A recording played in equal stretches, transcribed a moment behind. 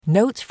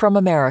Notes from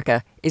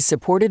America is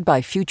supported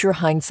by Future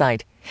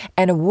Hindsight,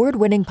 an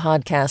award-winning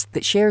podcast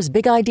that shares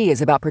big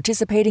ideas about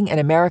participating in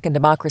American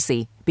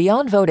democracy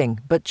beyond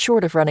voting, but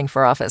short of running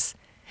for office.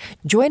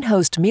 Join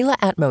host Mila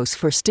Atmos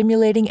for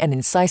stimulating and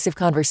incisive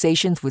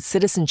conversations with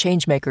citizen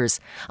changemakers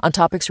on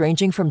topics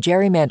ranging from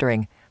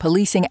gerrymandering,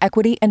 policing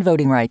equity, and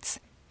voting rights.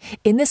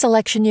 In this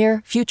election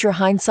year, Future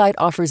Hindsight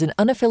offers an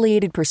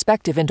unaffiliated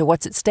perspective into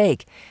what's at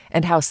stake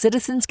and how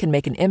citizens can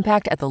make an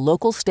impact at the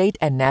local, state,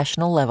 and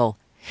national level.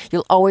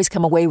 You'll always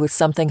come away with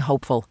something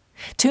hopeful.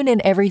 Tune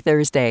in every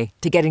Thursday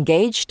to get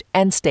engaged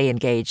and stay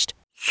engaged.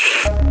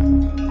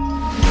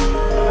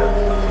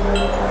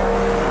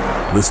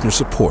 Listener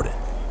supported.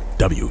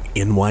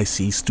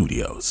 WNYC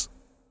Studios.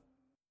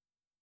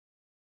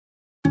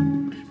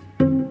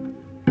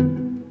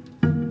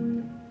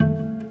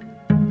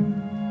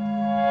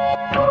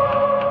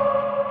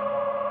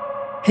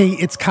 Hey,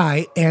 it's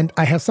Kai, and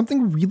I have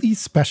something really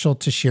special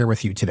to share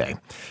with you today.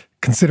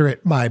 Consider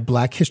it my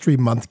Black History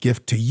Month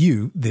gift to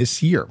you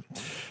this year.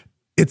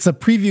 It's a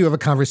preview of a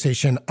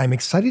conversation I'm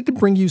excited to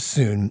bring you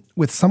soon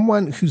with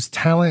someone whose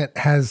talent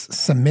has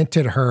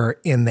cemented her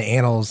in the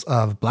annals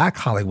of Black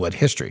Hollywood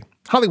history.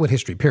 Hollywood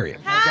history, period.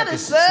 Howdy,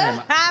 sir.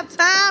 High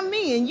time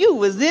me and you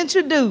was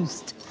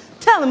introduced.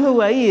 Tell him who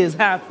I is,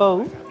 high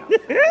folk.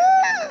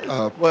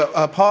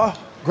 Paul,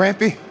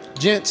 Grampy,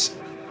 gents,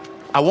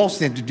 I want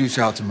to introduce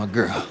y'all to my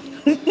girl.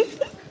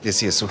 This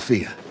here,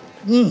 Sofia.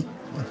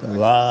 A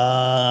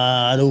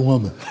lot of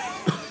woman.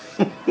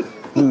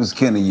 Who's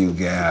kin of you,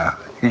 gal?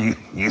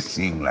 You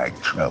seem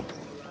like trouble.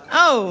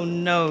 Oh,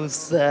 no,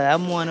 sir.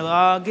 I'm one of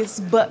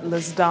August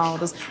Butler's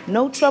daughters.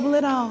 No trouble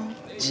at all.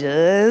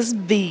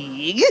 Just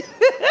big.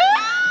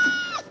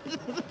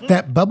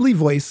 That bubbly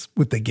voice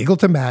with the giggle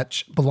to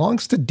match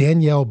belongs to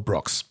Danielle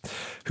Brooks,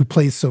 who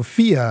plays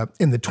Sofia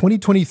in the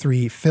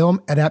 2023 film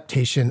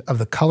adaptation of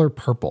The Color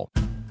Purple.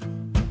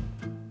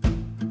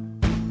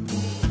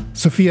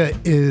 Sofia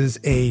is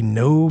a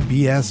no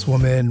BS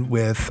woman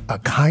with a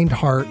kind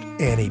heart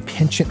and a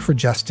penchant for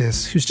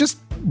justice who's just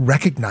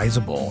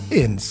recognizable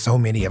in so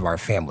many of our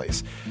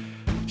families.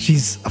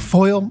 She's a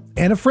foil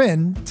and a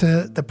friend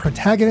to the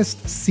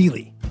protagonist,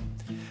 Celie.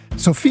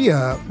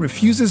 Sofia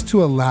refuses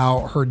to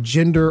allow her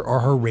gender or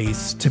her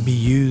race to be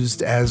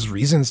used as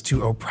reasons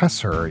to oppress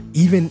her,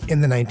 even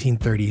in the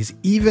 1930s,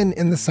 even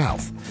in the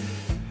South.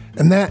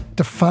 And that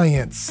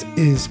defiance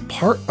is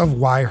part of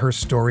why her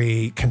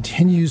story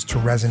continues to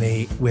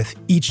resonate with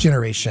each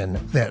generation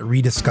that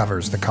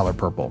rediscovers The Color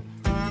Purple.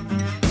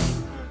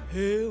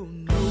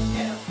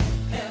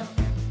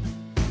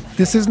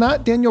 This is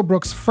not Danielle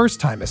Brooks' first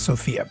time as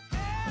Sofia.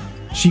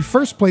 She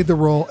first played the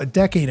role a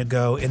decade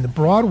ago in the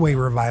Broadway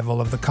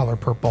revival of The Color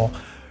Purple,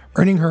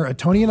 earning her a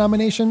Tony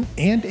nomination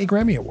and a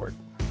Grammy Award.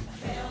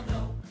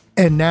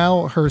 And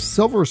now her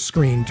silver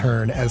screen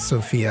turn as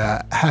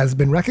Sofia has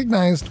been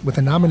recognized with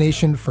a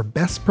nomination for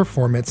Best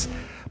Performance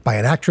by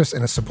an actress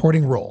in a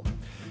supporting role,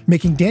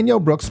 making Danielle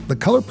Brooks the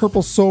Color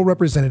Purple sole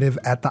representative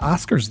at the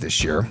Oscars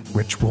this year,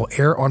 which will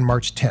air on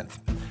March 10th.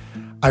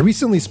 I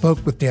recently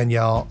spoke with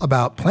Danielle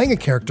about playing a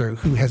character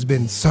who has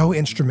been so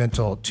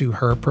instrumental to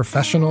her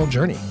professional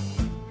journey.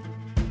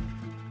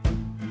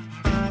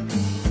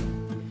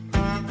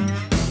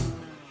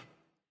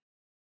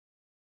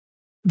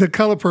 The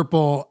Color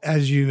Purple,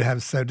 as you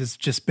have said, has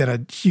just been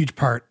a huge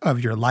part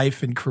of your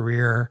life and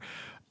career.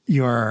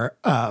 Your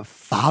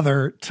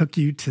father took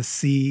you to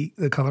see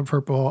The Color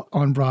Purple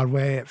on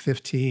Broadway at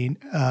 15.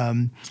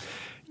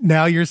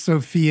 Now you're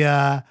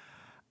Sofia.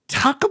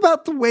 Talk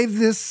about the way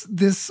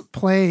this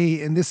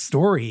play and this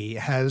story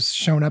has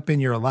shown up in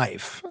your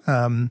life.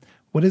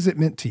 What has it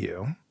meant to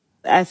you?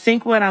 I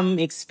think what I'm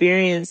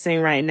experiencing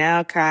right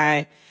now,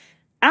 Kai,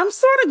 I'm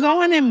sort of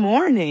going in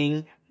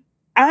mourning.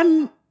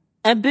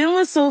 I've been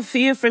with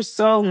Sofia for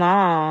so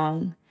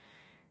long.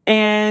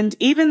 And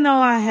even though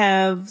I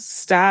have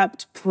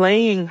stopped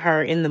playing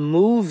her in the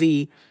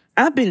movie,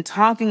 I've been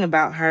talking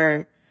about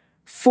her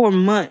for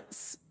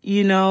months,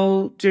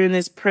 during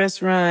this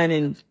press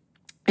run.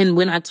 And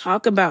when I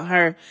talk about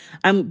her,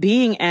 I'm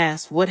being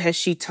asked, what has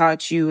she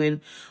taught you?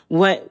 And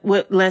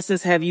what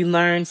lessons have you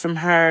learned from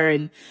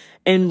her?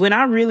 And when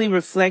I really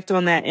reflect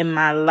on that in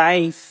my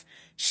life,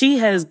 she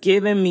has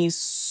given me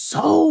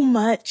so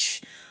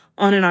much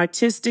on an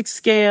artistic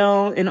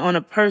scale and on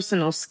a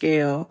personal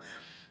scale.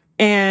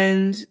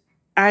 And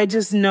I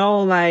just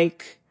know,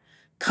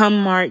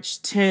 come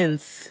March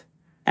 10th,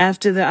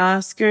 after the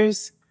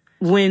Oscars,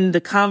 when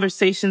the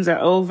conversations are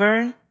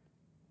over,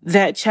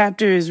 that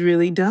chapter is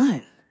really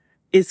done.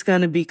 It's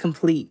going to be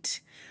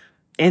complete.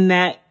 And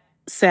that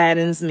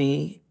saddens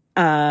me,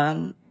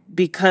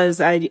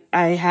 because I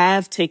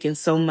have taken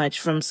so much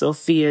from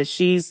Sofia.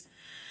 She's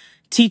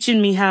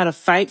teaching me how to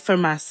fight for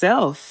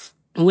myself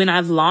when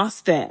I've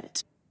lost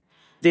that.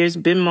 There's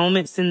been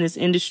moments in this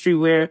industry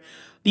where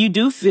you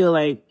do feel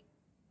like,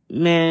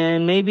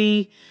 man,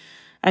 maybe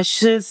I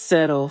should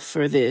settle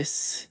for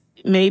this.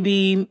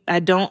 Maybe I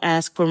don't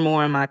ask for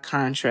more in my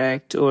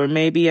contract, or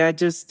maybe I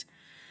just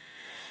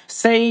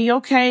say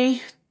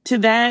okay to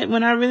that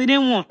when I really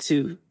didn't want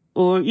to,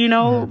 or,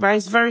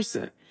 vice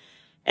versa.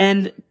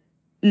 And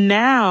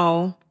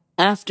now,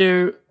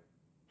 after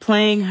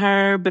playing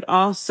her, but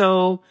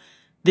also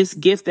this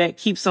gift that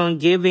keeps on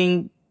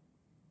giving,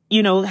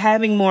 you know,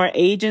 having more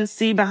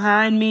agency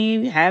behind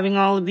me, having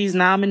all of these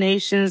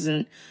nominations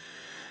and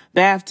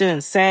BAFTA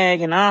and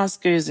SAG and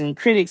Oscars and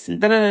critics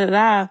and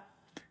da-da-da-da,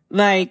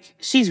 like,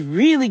 she's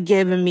really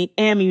given me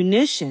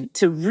ammunition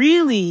to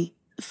really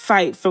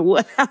fight for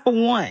what I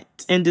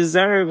want and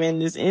deserve in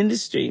this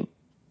industry.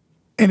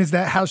 And is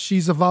that how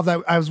she's evolved?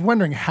 I was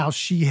wondering how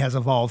she has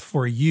evolved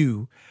for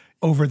you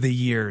over the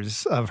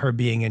years of her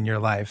being in your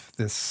life,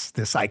 this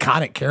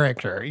iconic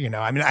character. You know,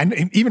 I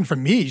mean, even for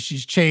me,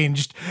 she's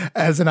changed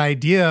as an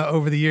idea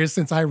over the years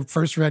since I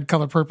first read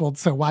Color Purple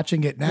to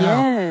watching it now.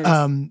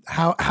 Yes.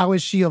 How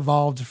has she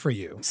evolved for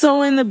you?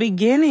 So in the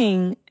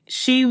beginning,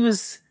 she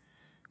was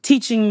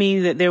teaching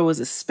me that there was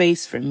a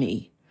space for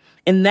me.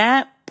 And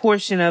that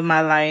portion of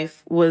my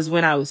life was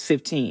when I was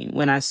 15,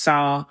 when I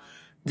saw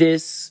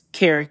this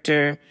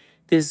character,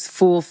 this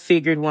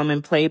full-figured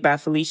woman played by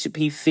Felicia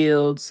P.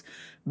 Fields,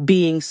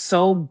 being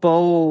so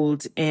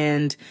bold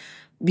and,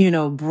 you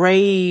know,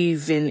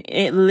 brave and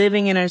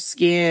living in her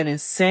skin and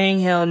saying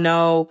hell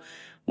no.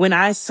 When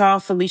I saw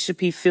Felicia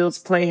P. Fields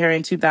play her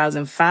in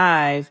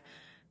 2005,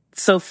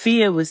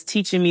 Sofia was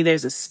teaching me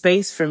there's a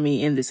space for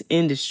me in this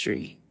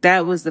industry.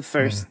 That was the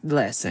first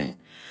lesson.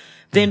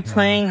 Then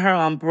playing her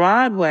on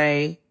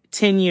Broadway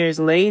 10 years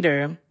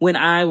later, when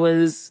I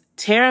was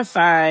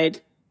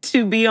terrified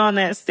to be on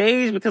that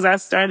stage because I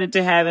started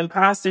to have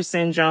imposter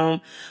syndrome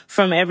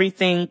from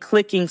everything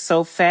clicking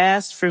so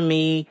fast for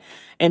me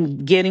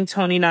and getting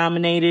Tony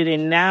nominated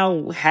and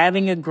now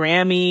having a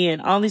Grammy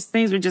and all these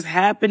things were just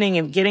happening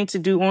and getting to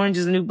do Orange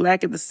is the New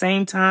Black at the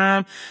same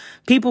time.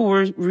 People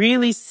were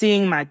really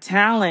seeing my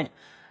talent.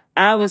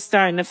 I was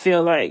starting to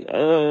feel like,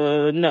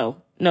 no,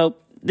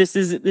 this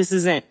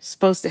isn't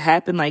supposed to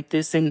happen like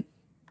this. And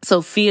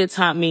Sofia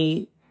taught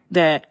me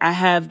that I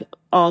have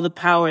all the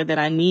power that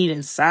I need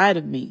inside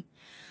of me.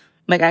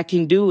 Like, I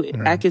can do it.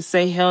 I can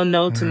say hell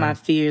no to my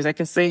fears. I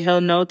can say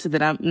hell no to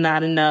that I'm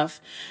not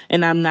enough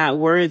and I'm not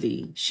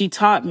worthy. She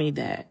taught me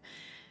that.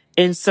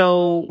 And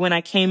so when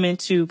I came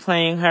into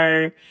playing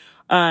her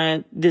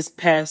this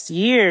past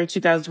year,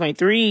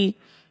 2023,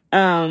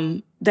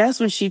 that's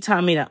when she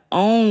taught me to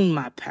own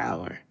my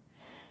power.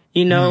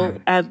 You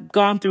know, I've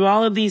gone through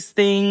all of these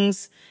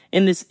things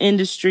in this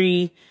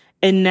industry,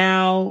 and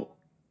now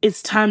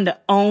it's time to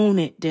own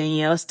it,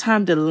 Danielle. It's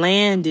time to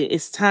land it.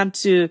 It's time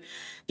to,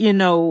 you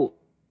know,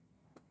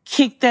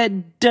 kick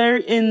that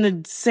dirt in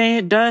the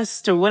sand,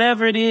 dust or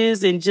whatever it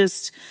is, and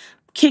just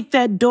kick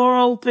that door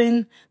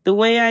open the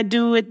way I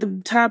do at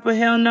the top of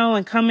Hell No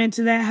and come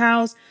into that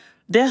house.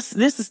 This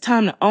is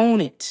time to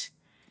own it.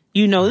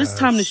 You know, this is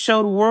time to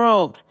show the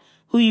world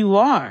who you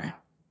are.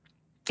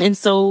 And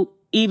so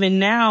even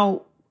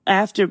now,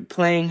 after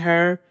playing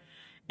her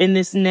in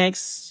this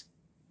next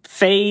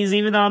phase,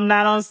 even though I'm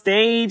not on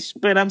stage,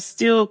 but I'm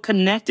still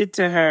connected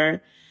to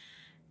her,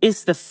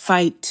 it's the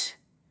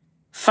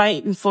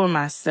fighting for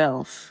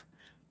myself.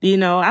 You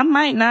know, I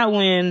might not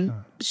win.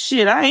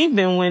 Shit, I ain't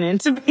been winning,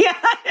 to be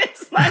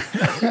honest. Like,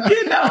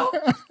 you know,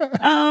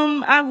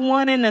 I've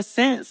won in a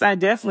sense. I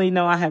definitely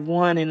know I have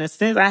won in a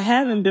sense. I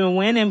haven't been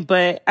winning,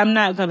 but I'm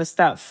not going to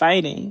stop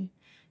fighting.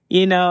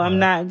 You know, I'm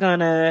not going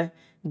to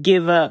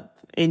give up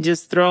and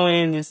just throw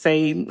in and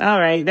say, all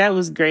right, that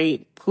was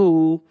great.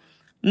 Cool.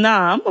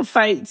 Nah, I'm going to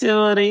fight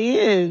till the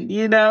end,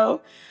 you know?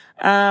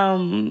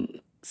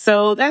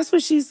 So that's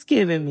what she's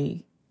giving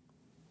me.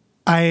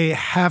 I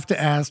have to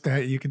ask,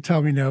 you can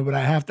tell me no, but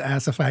I have to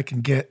ask if I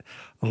can get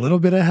a little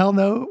bit of hell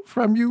no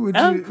from you. Would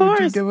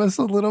you give us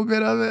a little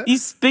bit of it?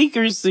 These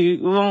speakers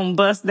won't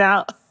bust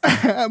out.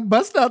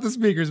 Bust out the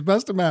speakers.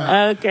 Bust them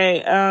out.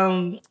 Okay.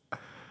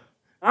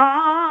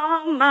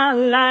 All my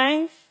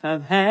life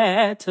I've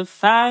had to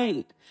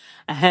fight.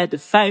 I had to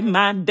fight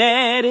my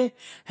daddy,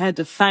 had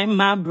to fight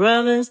my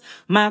brothers,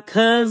 my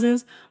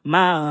cousins,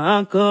 my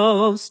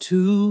uncles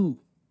too.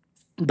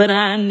 But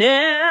I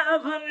never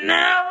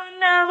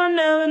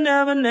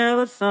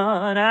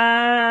thought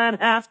I'd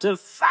have to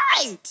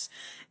fight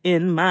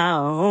in my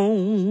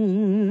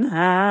own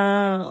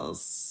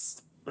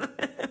house.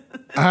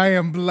 I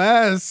am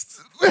blessed.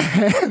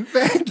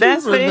 Thank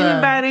That's you for that.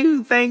 anybody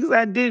who thinks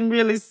I didn't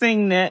really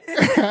sing that.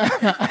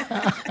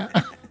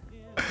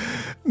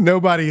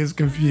 Nobody is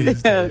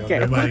confused. Okay.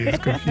 Nobody is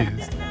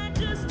confused.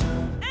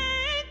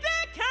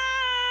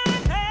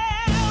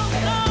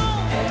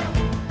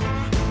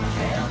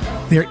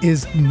 There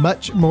is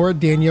much more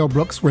Danielle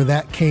Brooks, Where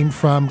That Came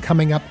From,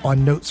 coming up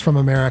on Notes from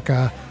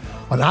America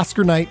on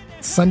Oscar night,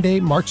 Sunday,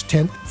 March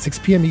 10th, 6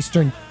 p.m.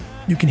 Eastern.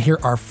 You can hear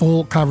our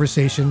full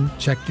conversation.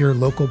 Check your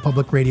local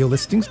public radio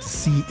listings to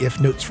see if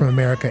Notes from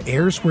America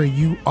airs where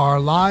you are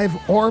live,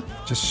 or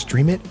just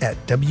stream it at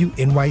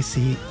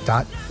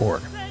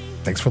wnyc.org.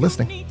 Thanks for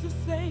listening.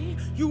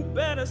 You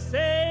better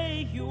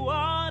say you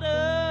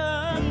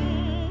oughta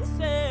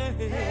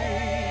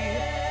say.